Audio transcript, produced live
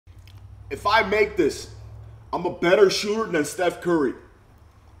if I make this, I'm a better shooter than Steph Curry.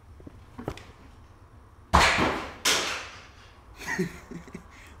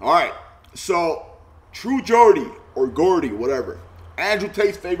 All right, so True Jordy or Gordy, whatever, Andrew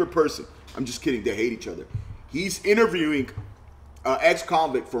Tate's favorite person. I'm just kidding. They hate each other. He's interviewing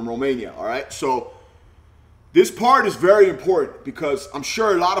ex-convict from Romania. All right, so this part is very important because I'm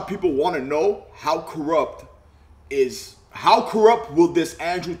sure a lot of people want to know how corrupt will this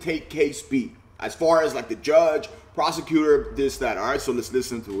Andrew Tate case be, as far as like the judge, prosecutor, this, that. All right, so let's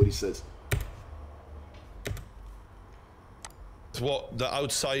listen to what he says. What the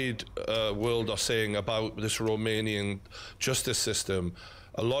outside world are saying about this Romanian justice system.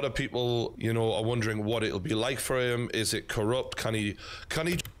 A lot of people, you know, are wondering what it'll be like for him. Is it corrupt? Can he?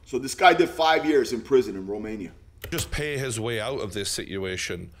 So this guy did 5 years in prison in Romania. Just pay his way out of this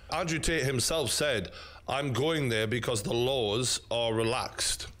situation. Andrew Tate himself said, "I'm going there because the laws are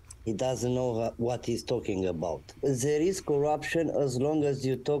relaxed." He doesn't know what he's talking about. There is corruption as long as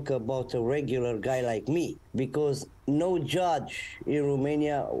you talk about a regular guy like me, because no judge in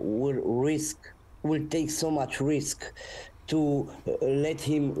Romania will take so much risk to let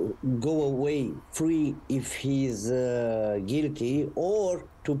him go away free if he's guilty, or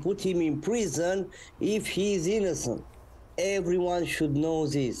to put him in prison if he is innocent. Everyone should know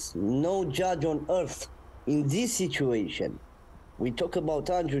this. No judge on earth in this situation. We talk about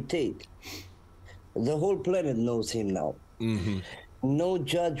Andrew Tate. The whole planet knows him now. Mm-hmm. No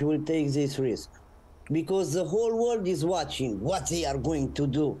judge will take this risk because the whole world is watching what they are going to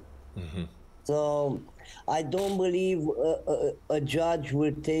do. Mm-hmm. So I don't believe a judge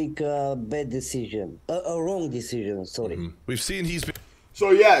will take a bad decision, a wrong decision, sorry. Mm-hmm. We've seen he's been...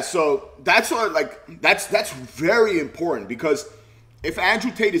 So yeah, so that's that's very important, because if Andrew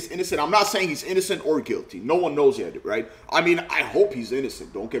Tate is innocent, I'm not saying he's innocent or guilty. No one knows yet, right? I mean, I hope he's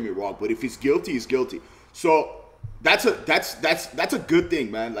innocent. Don't get me wrong, but if he's guilty, he's guilty. So that's a good thing,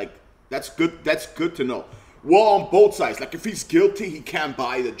 man. Like that's good. That's good to know. Well, on both sides. Like if he's guilty, he can't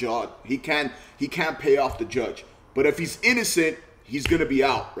buy the judge. He can't pay off the judge. But if he's innocent, he's gonna be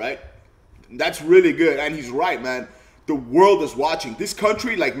out, right? That's really good, and he's right, man. The world is watching. This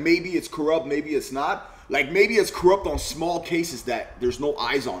country, like maybe it's corrupt, maybe it's not. Like maybe it's corrupt on small cases that there's no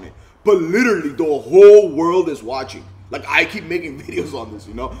eyes on it. But literally the whole world is watching. Like I keep making videos on this,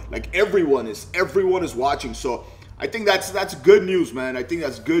 you know? Like everyone is watching. So I think that's good news, man. I think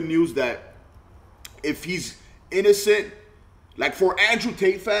that's good news that if he's innocent, like for Andrew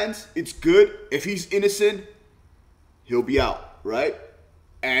Tate fans, it's good. If he's innocent, he'll be out, right?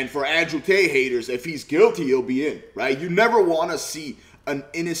 And for Andrew Tate haters, if he's guilty, he'll be in, right? You never want to see an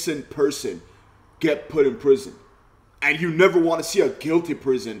innocent person get put in prison. And you never want to see a guilty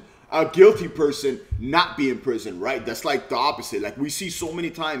person not be in prison, right? That's like the opposite. Like we see so many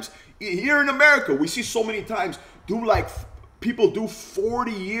times here in America, we see so many times people do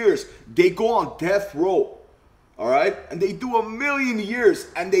 40 years. They go on death row, all right? And they do 1,000,000 years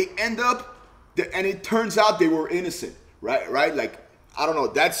and they end up, and it turns out they were innocent, right? Like, I don't know.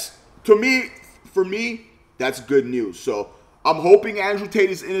 That's, for me, that's good news. So I'm hoping Andrew Tate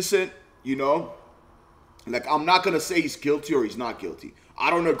is innocent, you know? Like, I'm not going to say he's guilty or he's not guilty. I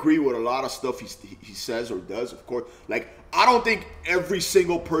don't agree with a lot of stuff he says or does, of course. Like, I don't think every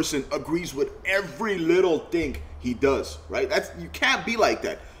single person agrees with every little thing he does, right? You can't be like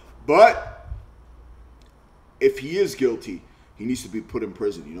that. But if he is guilty, he needs to be put in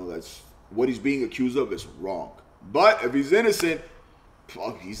prison. You know, that's what he's being accused of is wrong. But if he's innocent,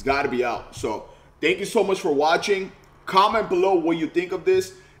 he's got to be out. So thank you so much for watching. Comment below what you think of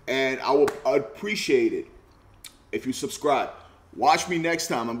this, and I'd appreciate it if you subscribe. Watch me next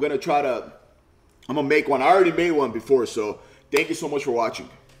time. I'm going to make one. I already made one before, so thank you so much for watching.